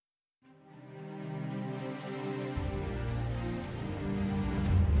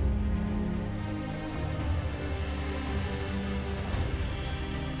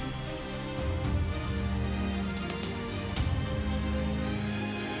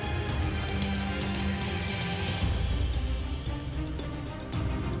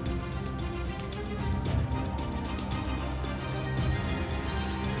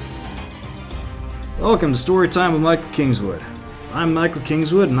Welcome to Storytime with Michael Kingswood. I'm Michael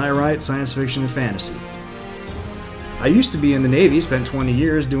Kingswood and I write science fiction and fantasy. I used to be in the Navy, spent 20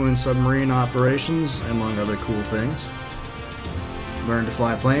 years doing submarine operations, among other cool things. Learned to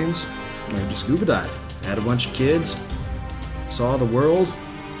fly planes, learned to scuba dive, had a bunch of kids, saw the world,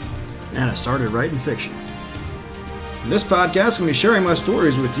 and I started writing fiction. In this podcast, I'm going to be sharing my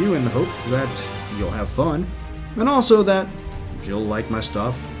stories with you in the hope that you'll have fun, and also that you'll like my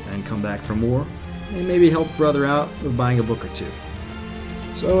stuff and come back for more, and maybe help a brother out with buying a book or two.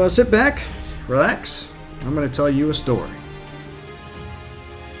 So sit back, relax, I'm going to tell you a story.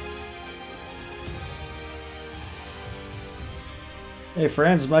 Hey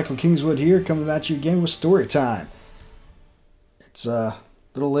friends, Michael Kingswood here, coming at you again with story time. It's a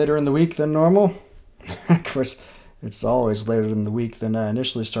little later in the week than normal. Of course, it's always later in the week than I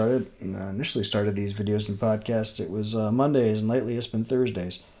initially started. When I initially started these videos and podcasts, it was Mondays, and lately it's been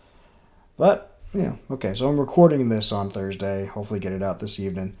Thursdays. But, yeah, okay, so I'm recording this on Thursday. Hopefully get it out this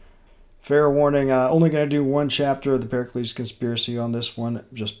evening. Fair warning, only going to do one chapter of the Pericles Conspiracy on this one,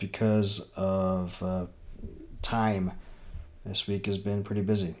 just because of time. This week has been pretty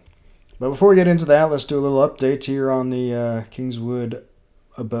busy. But before we get into that, let's do a little update here on the Kingswood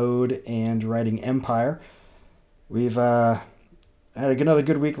abode and writing empire. We've had another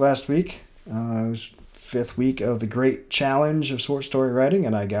good week last week. It was fifth week of the great challenge of short story writing,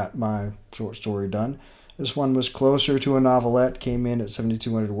 and I got my short story done. This one was closer to a novelette, came in at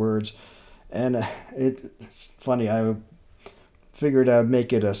 7,200 words, and it's funny, I figured I'd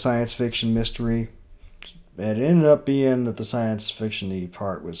make it a science fiction mystery. It ended up being that the science fiction-y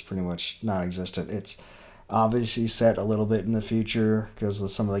part was pretty much non-existent. It's obviously set a little bit in the future because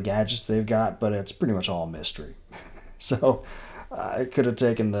of some of the gadgets they've got, but it's pretty much all mystery. So I could have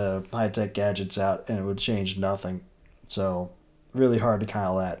taken the high-tech gadgets out and it would change nothing. So really hard to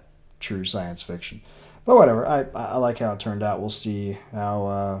call that true science fiction. But whatever, I like how it turned out. We'll see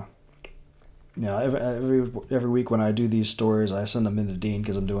how... every week when I do these stories, I send them in to Dean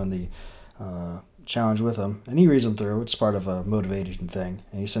because I'm doing the challenge with him, and he reads them through. It's part of a motivating thing,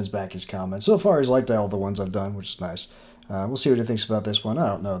 and he sends back his comments. So far, he's liked all the ones I've done, which is nice. We'll see what he thinks about this one. I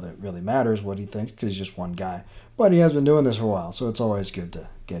don't know that it really matters what he thinks, because he's just one guy. But he has been doing this for a while, so it's always good to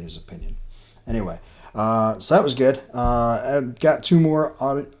get his opinion. Anyway, so that was good. I got two more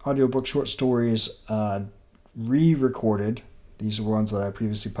audiobook short stories re-recorded. These are ones that I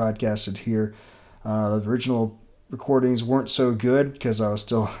previously podcasted here. The original recordings weren't so good because I was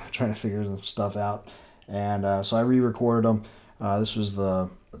still trying to figure some stuff out. And so I re-recorded them. This was the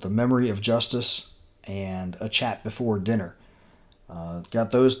Memory of Justice and A Chat Before Dinner.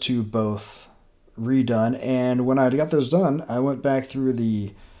 Got those two both redone, and when I got those done, I went back through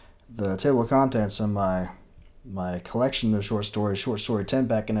the table of contents in my collection of short story 10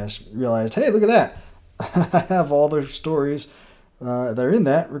 pack, and I realized, hey, look at that! I have all the stories that are in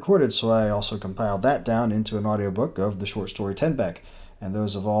that recorded, so I also compiled that down into an audiobook of the short story 10 pack, and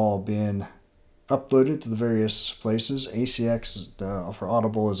those have all been uploaded to the various places. ACX for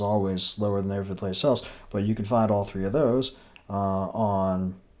Audible is always slower than every place else, but you can find all three of those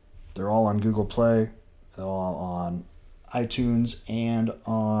they're all on Google Play, they're all on iTunes, and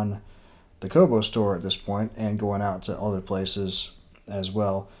on the Kobo store at this point, and going out to other places as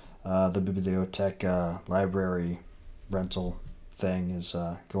well. The Bibliothèque library rental thing is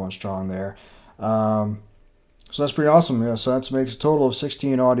going strong there. So that's pretty awesome. Yeah, so that makes a total of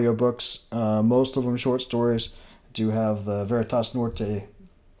 16 audiobooks, most of them short stories. I do have the Veritas Morte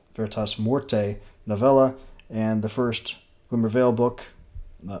novella and the first Glimmervale book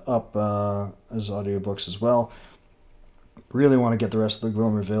up as audiobooks as well. Really want to get the rest of the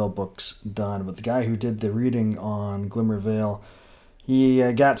Glimmervale books done, but the guy who did the reading on Glimmervale,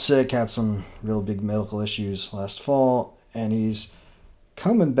 he got sick, had some real big medical issues last fall, and he's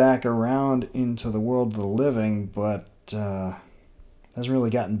coming back around into the world of the living, but hasn't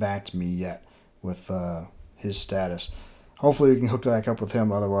really gotten back to me yet with his status. Hopefully we can hook back up with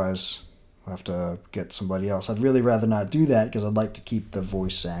him, otherwise I'll have to get somebody else. I'd really rather not do that because I'd like to keep the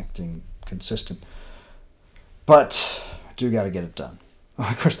voice acting consistent. But I do got to get it done.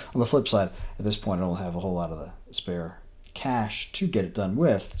 Of course, on the flip side, at this point I don't have a whole lot of the spare cash to get it done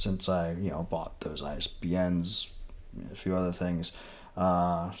with, since I bought those ISBNs, a few other things. So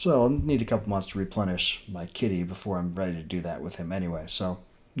I'll need a couple months to replenish my kitty before I'm ready to do that with him anyway. So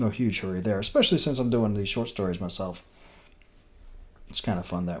no huge hurry there, especially since I'm doing these short stories myself. It's kind of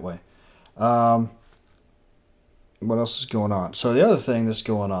fun that way. What else is going on? So the other thing that's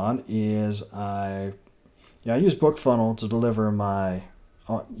going on is I use BookFunnel to deliver my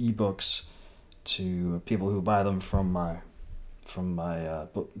ebooks to people who buy them from my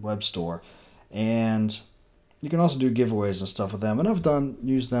web store, And you can also do giveaways and stuff with them. And I've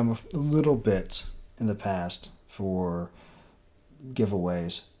used them a little bit in the past for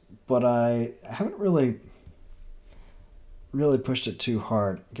giveaways, but I haven't really pushed it too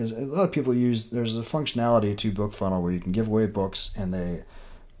hard because a lot of people there's a functionality to BookFunnel where you can give away books and they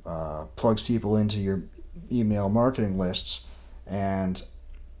plugs people into your email marketing lists, and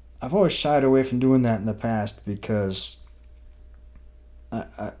I've always shied away from doing that in the past because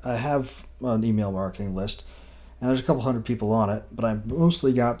I have an email marketing list and there's a couple hundred people on it, but I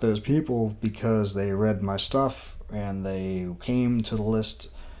mostly got those people because they read my stuff and they came to the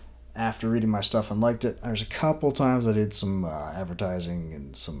list after reading my stuff and liked it. There's a couple times I did some advertising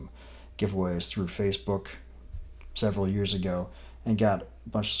and some giveaways through Facebook several years ago and got a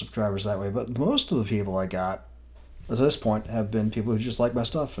bunch of subscribers that way. But most of the people I got at this point have been people who just like my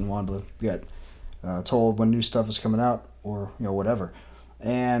stuff and wanted to get told when new stuff is coming out or whatever.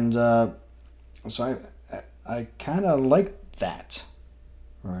 And so I kind of like that,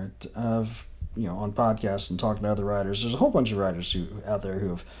 right? Of on podcasts and talking to other writers. There's a whole bunch of writers out there who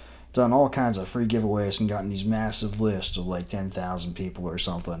have done all kinds of free giveaways and gotten these massive lists of like 10,000 people or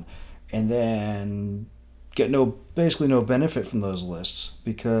something, and then get basically no benefit from those lists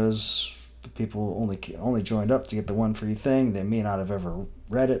because the people only joined up to get the one free thing. They may not have ever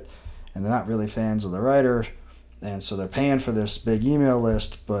read it, and they're not really fans of the writer, and so they're paying for this big email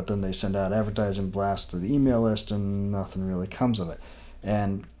list, but then they send out advertising blasts to the email list and nothing really comes of it,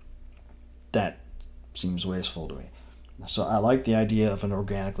 and that seems wasteful to me. So I like the idea of an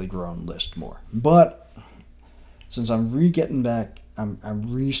organically grown list more. But since I'm getting back, I'm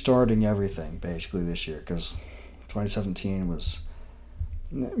restarting everything basically this year because 2017 was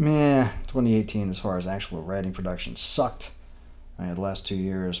meh. 2018 as far as actual writing production sucked. I had the last 2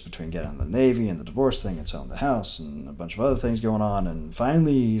 years between getting in the Navy and the divorce thing and selling the house and a bunch of other things going on, and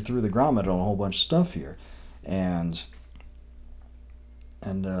finally threw the grommet on a whole bunch of stuff here, and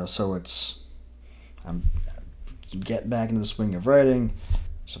so I'm getting back into the swing of writing.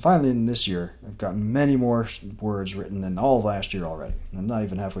 So finally in this year, I've gotten many more words written than all of last year already. I'm not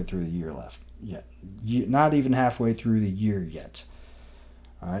even halfway through the year left yet. Not even halfway through the year yet.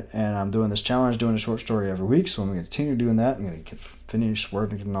 All right, and I'm doing this challenge, doing a short story every week, so I'm going to continue doing that. I'm going to finish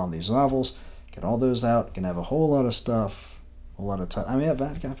working on these novels, get all those out, can have a whole lot of stuff, a lot of time. I mean, I've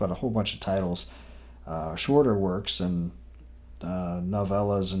got about a whole bunch of titles, shorter works and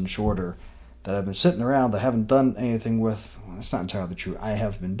novellas and shorter that I've been sitting around that I haven't done anything with. Well, that's not entirely true. I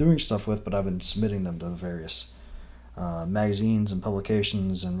have been doing stuff with, but I've been submitting them to the various magazines and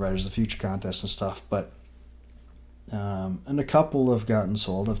publications and Writers of the Future contests and stuff. But and a couple have gotten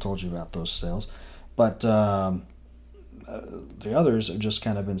sold. I've told you about those sales. But the others have just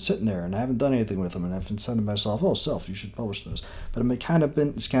kind of been sitting there, and I haven't done anything with them. And I've been saying to myself, "Oh, self, you should publish those." But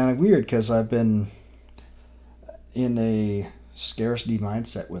it's kind of weird because I've been in a scarcity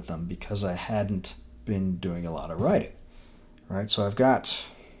mindset with them because I hadn't been doing a lot of writing, right? So I've got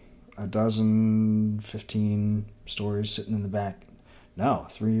a dozen, 15 stories sitting in the back. No,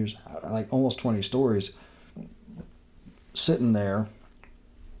 3 years, like almost 20 stories sitting there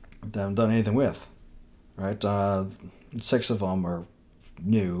that I haven't done anything with, right? 6 of them are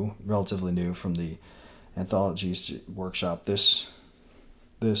relatively new from the anthology workshop this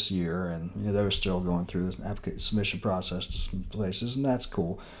year, and they're still going through the application submission process to some places, and that's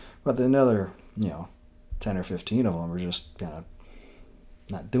cool. But the another 10 or 15 of them are just kind of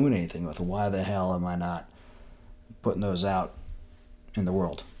not doing anything with. Why the hell am I not putting those out in the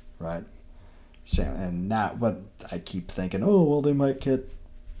world, right? So, and not, but I keep thinking, oh well, they might get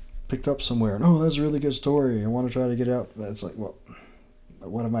picked up somewhere, and oh, that's a really good story, I want to try to get it out. But it's like, well,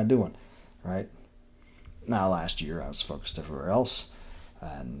 what am I doing, right? Now last year I was focused everywhere else.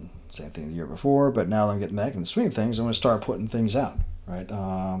 And same thing the year before, but now that I'm getting back in the swing of things, I'm going to start putting things out, right?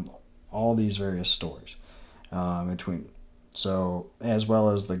 All these various stories between. So, as well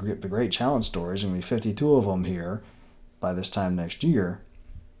as the Great Challenge stories, going to be 52 of them here by this time next year.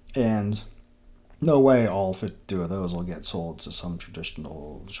 And no way all 52 of those will get sold to some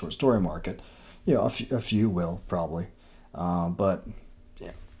traditional short story market. A few will, probably. But,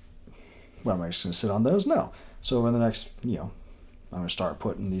 yeah. What, am I just going to sit on those? No. So, over the next, I'm going to start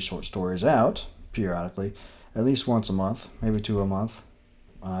putting these short stories out periodically, at least once a month, maybe 2 a month.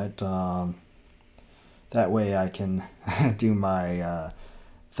 Right? That way I can do my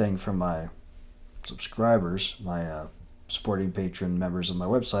thing for my subscribers, my supporting patron members of my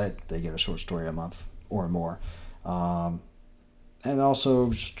website. They get a short story a month or more. And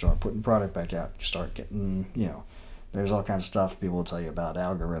also just start putting product back out. Start getting, there's all kinds of stuff people will tell you about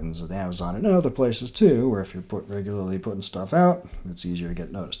algorithms at Amazon and other places too, where if you're regularly putting stuff out, it's easier to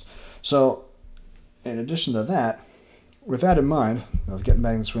get noticed. So in addition to that, with that in mind, of getting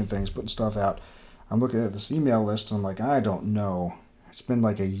back in the swing of things, putting stuff out, I'm looking at this email list and I'm like, I don't know. It's been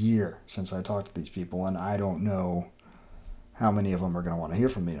like a year since I talked to these people, and I don't know how many of them are going to want to hear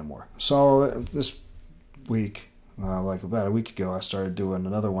from me anymore. So this week, like about a week ago, I started doing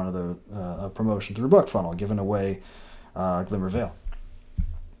another one of the promotion through BookFunnel, giving away Glimmer Veil,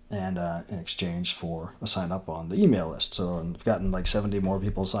 and in exchange for a sign up on the email list. So I've gotten like 70 more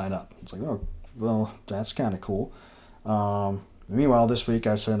people sign up. It's like, oh, well, that's kind of cool. Meanwhile, this week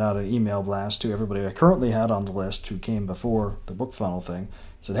I sent out an email blast to everybody I currently had on the list who came before the BookFunnel thing. I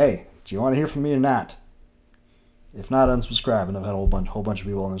said, hey, do you want to hear from me or not? If not, unsubscribe. And I've had a whole bunch of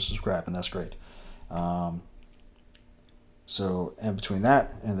people unsubscribe, and that's great. So, and between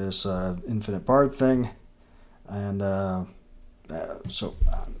that and this Infinite Bard thing, and so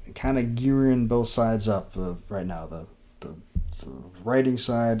I'm kind of gearing both sides up right now, the writing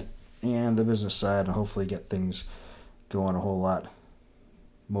side and the business side, and hopefully get things going a whole lot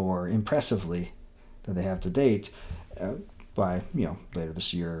more impressively than they have to date by later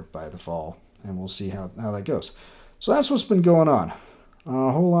this year, by the fall, and we'll see how that goes. So that's what's been going on.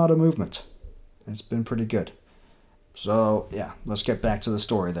 A whole lot of movement. It's been pretty good. So yeah, let's get back to the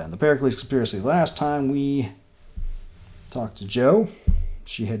story then. The Pericles Conspiracy. Last time we talked to Jo,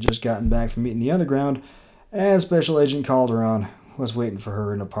 she had just gotten back from meeting the Underground, and Special Agent Calderon was waiting for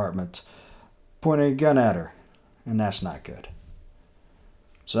her in an apartment, pointing a gun at her. And that's not good.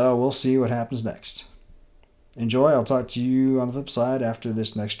 So we'll see what happens next. Enjoy. I'll talk to you on the flip side after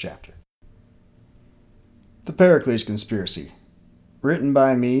this next chapter. The Pericles Conspiracy. Written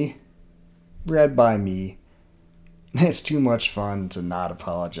by me. Read by me. It's too much fun to not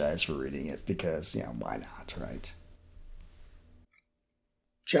apologize for reading it because, why not, right?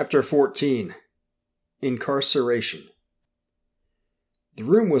 Chapter 14. Incarceration. The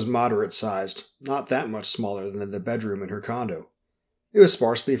room was moderate-sized, not that much smaller than the bedroom in her condo. It was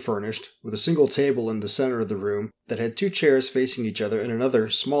sparsely furnished, with a single table in the center of the room that had 2 chairs facing each other and another,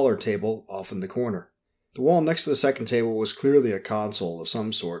 smaller table off in the corner. The wall next to the second table was clearly a console of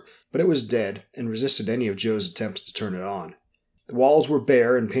some sort, but it was dead and resisted any of Jo's attempts to turn it on. The walls were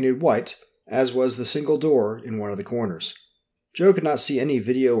bare and painted white, as was the single door in one of the corners. Jo could not see any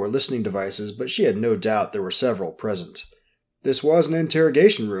video or listening devices, but she had no doubt there were several present. This was an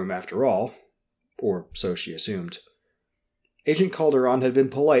interrogation room, after all, or so she assumed. Agent Calderon had been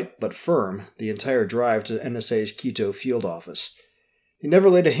polite but firm the entire drive to NSA's Quito field office. He never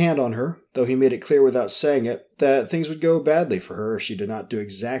laid a hand on her, though he made it clear without saying it that things would go badly for her if she did not do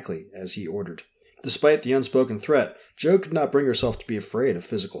exactly as he ordered. Despite the unspoken threat, Jo could not bring herself to be afraid of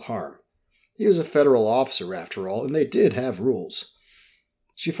physical harm. He was a federal officer, after all, and they did have rules.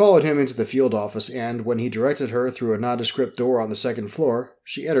 She followed him into the field office, and when he directed her through a nondescript door on the second floor,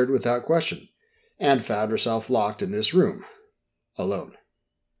 she entered without question, and found herself locked in this room. Alone.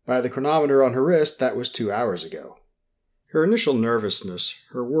 By the chronometer on her wrist, that was 2 hours ago. Her initial nervousness,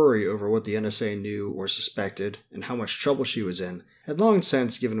 her worry over what the NSA knew or suspected, and how much trouble she was in, had long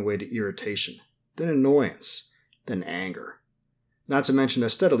since given way to irritation, then annoyance, then anger. Not to mention a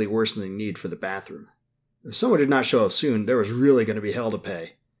steadily worsening need for the bathroom. If someone did not show up soon, there was really going to be hell to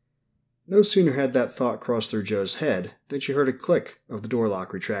pay. No sooner had that thought crossed through Jo's head than she heard a click of the door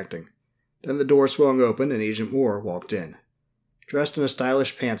lock retracting. Then the door swung open and Agent Moore walked in. Dressed in a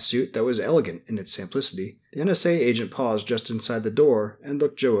stylish pantsuit that was elegant in its simplicity, the NSA agent paused just inside the door and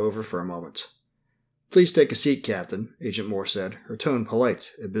looked Jo over for a moment. "Please take a seat, Captain," Agent Moore said, her tone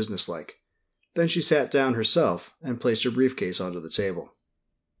polite and businesslike. Then she sat down herself and placed her briefcase onto the table.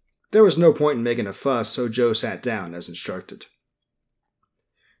 There was no point in making a fuss, so Jo sat down as instructed.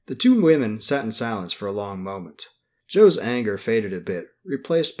 The 2 women sat in silence for a long moment. Jo's anger faded a bit,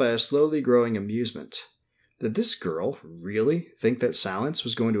 replaced by a slowly growing amusement. Did this girl really think that silence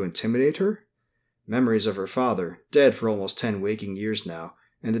was going to intimidate her? Memories of her father, dead for almost 10 waking years now,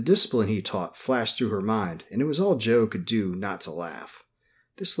 and the discipline he taught flashed through her mind, and it was all Jo could do not to laugh.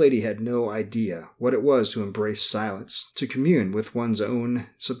 This lady had no idea what it was to embrace silence, to commune with one's own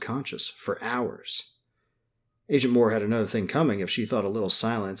subconscious for hours. Agent Moore had another thing coming if she thought a little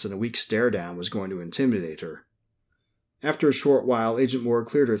silence and a weak stare-down was going to intimidate her. After a short while, Agent Moore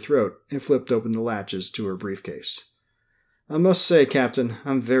cleared her throat and flipped open the latches to her briefcase. "I must say, Captain,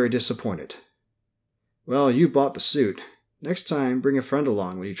 I'm very disappointed." "Well, you bought the suit. Next time, bring a friend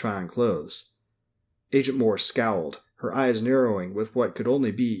along when you try on clothes." Agent Moore scowled, her eyes narrowing with what could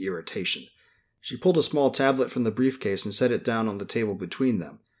only be irritation. She pulled a small tablet from the briefcase and set it down on the table between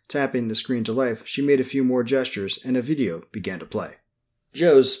them. Tapping the screen to life, she made a few more gestures, and a video began to play.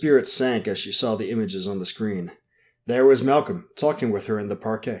 Jo's spirits sank as she saw the images on the screen. There was Malcolm, talking with her in the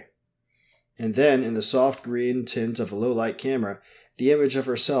parquet. And then, in the soft green tint of a low-light camera, the image of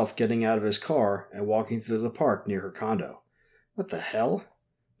herself getting out of his car and walking through the park near her condo. What the hell?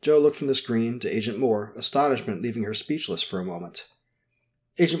 Joe looked from the screen to Agent Moore, astonishment leaving her speechless for a moment.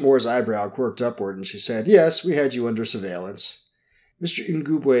 Agent Moore's eyebrow quirked upward, and she said, "Yes, we had you under surveillance. Mr.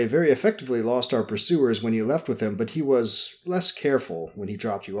 Ngubwe very effectively lost our pursuers when you left with him, but he was less careful when he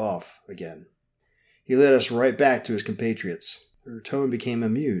dropped you off again. He led us right back to his compatriots." Her tone became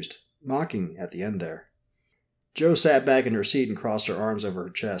amused, mocking at the end there. Joe sat back in her seat and crossed her arms over her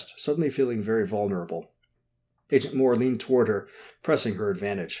chest, suddenly feeling very vulnerable. Agent Moore leaned toward her, pressing her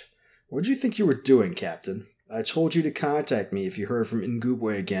advantage. "What did you think you were doing, Captain? I told you to contact me if you heard from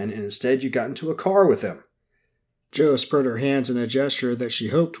Ngubwe again, and instead you got into a car with him." Joe spread her hands in a gesture that she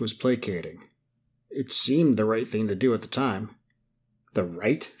hoped was placating. It seemed the right thing to do at the time. The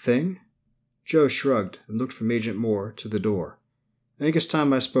right thing? Joe shrugged and looked from Agent Moore to the door. "I think it's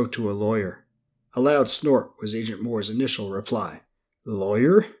time I spoke to a lawyer." A loud snort was Agent Moore's initial reply.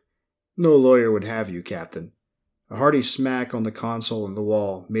 "Lawyer? No lawyer would have you, Captain." A hearty smack on the console in the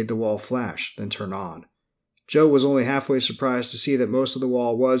wall made the wall flash, then turn on. Joe was only halfway surprised to see that most of the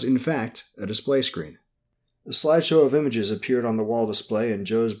wall was, in fact, a display screen. A slideshow of images appeared on the wall display, and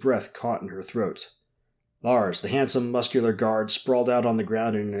Joe's breath caught in her throat. Lars, the handsome, muscular guard, sprawled out on the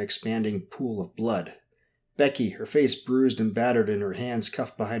ground in an expanding pool of blood. Becky, her face bruised and battered and her hands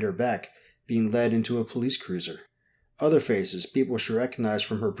cuffed behind her back, being led into a police cruiser. Other faces, people she recognized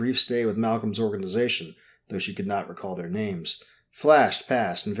from her brief stay with Malcolm's organization, though she could not recall their names, flashed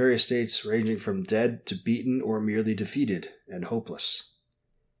past in various states ranging from dead to beaten or merely defeated and hopeless.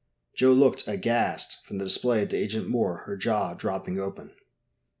 Joe looked aghast from the display to Agent Moore, her jaw dropping open.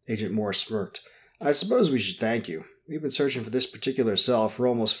 Agent Moore smirked. "I suppose we should thank you. We've been searching for this particular cell for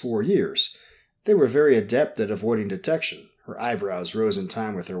almost 4 years. They were very adept at avoiding detection." Her eyebrows rose in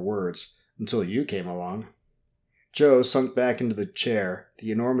time with her words. "Until you came along." Joe sunk back into the chair,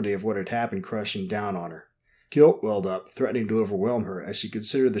 the enormity of what had happened crushing down on her. Guilt welled up, threatening to overwhelm her as she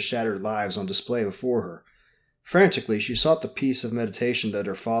considered the shattered lives on display before her. Frantically, she sought the peace of meditation that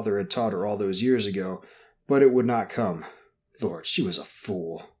her father had taught her all those years ago, but it would not come. Lord, she was a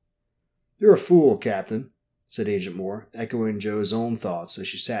fool. "You're a fool, Captain," said Agent Moore, echoing Joe's own thoughts as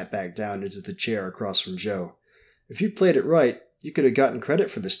she sat back down into the chair across from Joe. "If you'd played it right, you could have gotten credit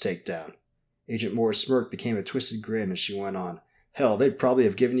for this takedown." Agent Moore's smirk became a twisted grin as she went on. "Hell, they'd probably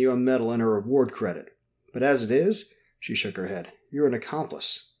have given you a medal and a reward credit. But as it is," she shook her head, "you're an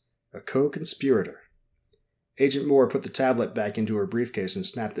accomplice. A co-conspirator." Agent Moore put the tablet back into her briefcase and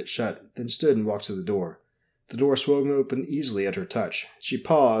snapped it shut, then stood and walked to the door. The door swung open easily at her touch. She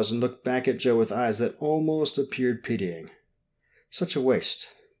paused and looked back at Joe with eyes that almost appeared pitying. "Such a waste.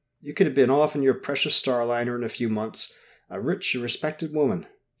 You could have been off in your precious Starliner in a few months, a rich and respected woman,"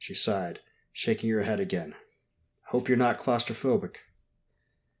 she sighed, shaking her head again. "Hope you're not claustrophobic."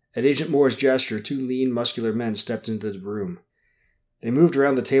 At Agent Moore's gesture, 2 lean, muscular men stepped into the room. They moved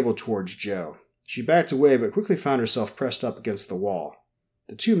around the table towards Joe. She backed away, but quickly found herself pressed up against the wall.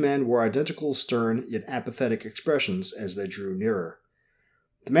 The 2 men wore identical, stern, yet apathetic expressions as they drew nearer.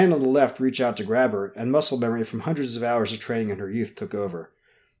 The man on the left reached out to grab her, and muscle memory from hundreds of hours of training in her youth took over.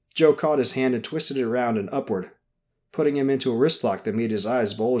 Joe caught his hand and twisted it around and upward, putting him into a wrist lock that made his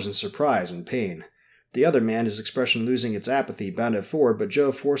eyes bulge in surprise and pain. The other man, his expression losing its apathy, bounded forward, but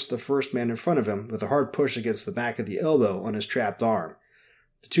Joe forced the first man in front of him with a hard push against the back of the elbow on his trapped arm.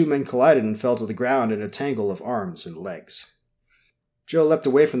 The 2 men collided and fell to the ground in a tangle of arms and legs. Joe leapt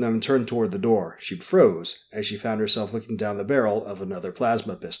away from them and turned toward the door. She froze as she found herself looking down the barrel of another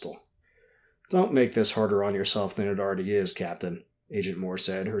plasma pistol. "Don't make this harder on yourself than it already is, Captain," Agent Moore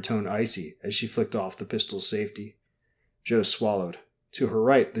said, her tone icy as she flicked off the pistol's safety. Joe swallowed. To her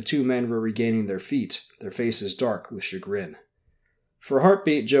right, the 2 men were regaining their feet, their faces dark with chagrin. For a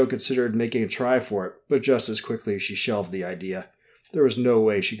heartbeat, Joe considered making a try for it, but just as quickly she shelved the idea. There was no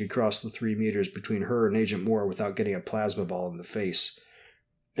way she could cross the 3 meters between her and Agent Moore without getting a plasma ball in the face.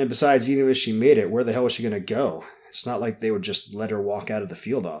 And besides, even if she made it, where the hell was she going to go? It's not like they would just let her walk out of the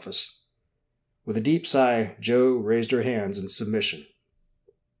field office. With a deep sigh, Joe raised her hands in submission.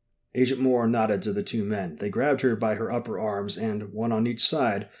 Agent Moore nodded to the 2 men. They grabbed her by her upper arms and, one on each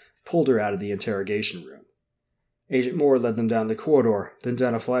side, pulled her out of the interrogation room. Agent Moore led them down the corridor, then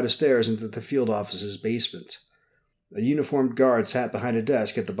down a flight of stairs into the field office's basement. A uniformed guard sat behind a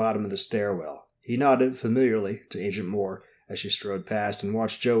desk at the bottom of the stairwell. He nodded familiarly to Agent Moore as she strode past and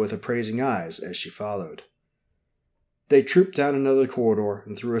watched Joe with appraising eyes as she followed. They trooped down another corridor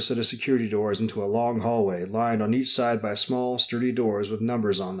and through a set of security doors into a long hallway lined on each side by small, sturdy doors with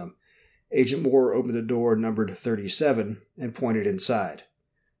numbers on them. Agent Moore opened a door numbered 37 and pointed inside.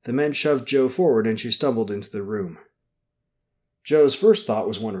 The men shoved Jo forward and she stumbled into the room. Jo's first thought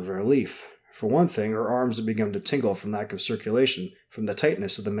was one of relief. For one thing, her arms had begun to tingle from lack of circulation from the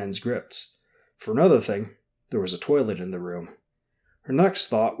tightness of the men's grips. For another thing, there was a toilet in the room. Her next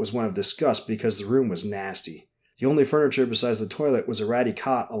thought was one of disgust because the room was nasty. The only furniture besides the toilet was a ratty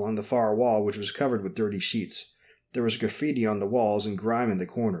cot along the far wall which was covered with dirty sheets. There was graffiti on the walls and grime in the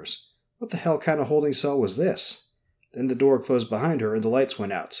corners. What the hell kind of holding cell was this? Then the door closed behind her and the lights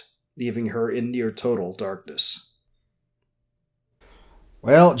went out, leaving her in near total darkness.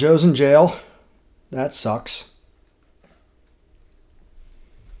 Well, Jo's in jail. That sucks.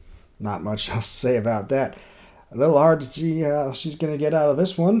 Not much else to say about that. A little hard to see how she's going to get out of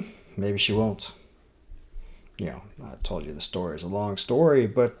this one. Maybe she won't. I told you the story is a long story,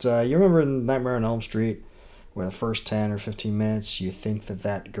 but you remember in Nightmare on Elm Street, where the first 10 or 15 minutes you think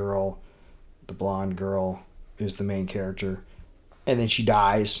that girl, the blonde girl, is the main character, and then she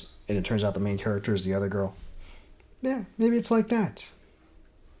dies, and it turns out the main character is the other girl? Yeah, maybe it's like that.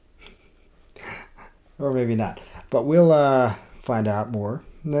 Or maybe not. But we'll find out more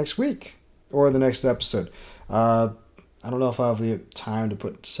next week, or the next episode. I don't know if I'll have the time to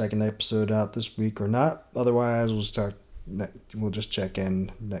put the second episode out this week or not. Otherwise, we'll just check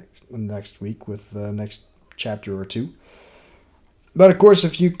in next week with the next chapter or two. But of course,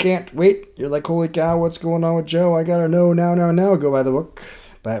 if you can't wait, you're like, holy cow, what's going on with Jo? I gotta know now. Go buy the book.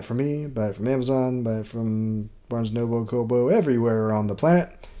 Buy it from me. Buy it from Amazon. Buy it from Barnes & Noble, Kobo, everywhere on the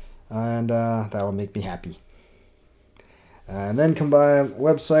planet. And that'll make me happy. And then come by a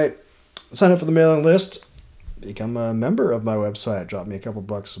website, sign up for the mailing list. Become a member of my website. Drop me a couple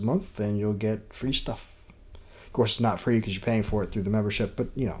bucks a month and you'll get free stuff. Of course, it's not free because you're paying for it through the membership, but,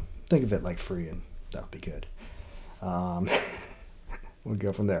 think of it like free and that'll be good. We'll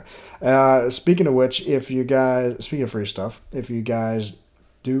go from there. Speaking of which, speaking of free stuff, if you guys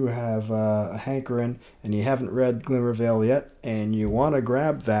do have a hankering and you haven't read Glimmervale yet and you want to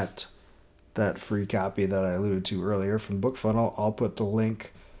grab that free copy that I alluded to earlier from BookFunnel, I'll put the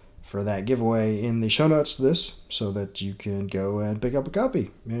link for that giveaway in the show notes to this so that you can go and pick up a copy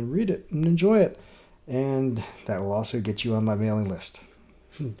and read it and enjoy it. And that will also get you on my mailing list.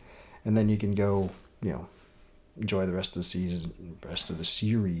 And then you can go, enjoy the rest of the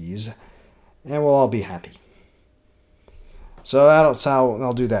series, and we'll all be happy. So that's how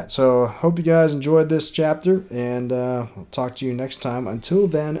I'll do that. So hope you guys enjoyed this chapter, and I'll talk to you next time. Until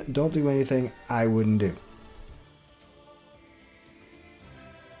then, don't do anything I wouldn't do.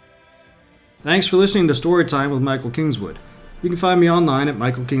 Thanks for listening to Storytime with Michael Kingswood. You can find me online at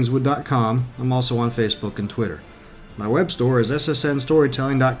michaelkingswood.com. I'm also on Facebook and Twitter. My web store is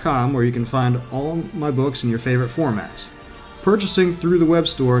ssnstorytelling.com, where you can find all my books in your favorite formats. Purchasing through the web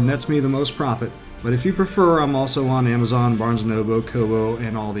store nets me the most profit, but if you prefer, I'm also on Amazon, Barnes & Noble, Kobo,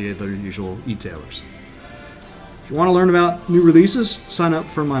 and all the other usual e-tailers. If you want to learn about new releases, sign up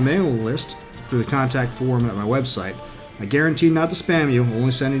for my mailing list through the contact form at my website. I guarantee not to spam you,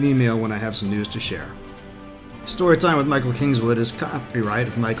 only send an email when I have some news to share. Storytime with Michael Kingswood is copyright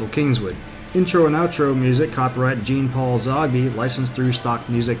of Michael Kingswood. Intro and outro music copyright Gene Paul Zogby, licensed through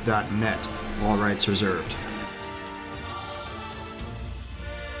stockmusic.net. All rights reserved.